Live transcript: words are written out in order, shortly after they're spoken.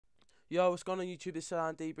Yo, what's going on YouTube? This is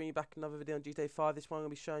Andy bringing you back another video on GTA 5. This one I'm going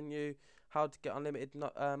to be showing you how to get unlimited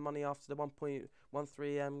money after the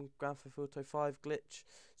 1.13 Grand Theft Auto 5 glitch.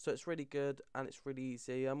 So it's really good and it's really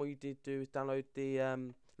easy. All you need to do is download the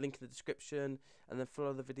link in the description and then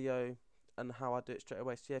follow the video and how I do it straight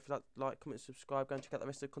away. So yeah, if you like, comment, subscribe, go and check out the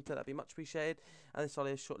rest of the content. That'd be much appreciated. And this is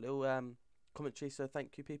only a short little commentary. So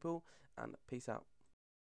thank you, people, and peace out.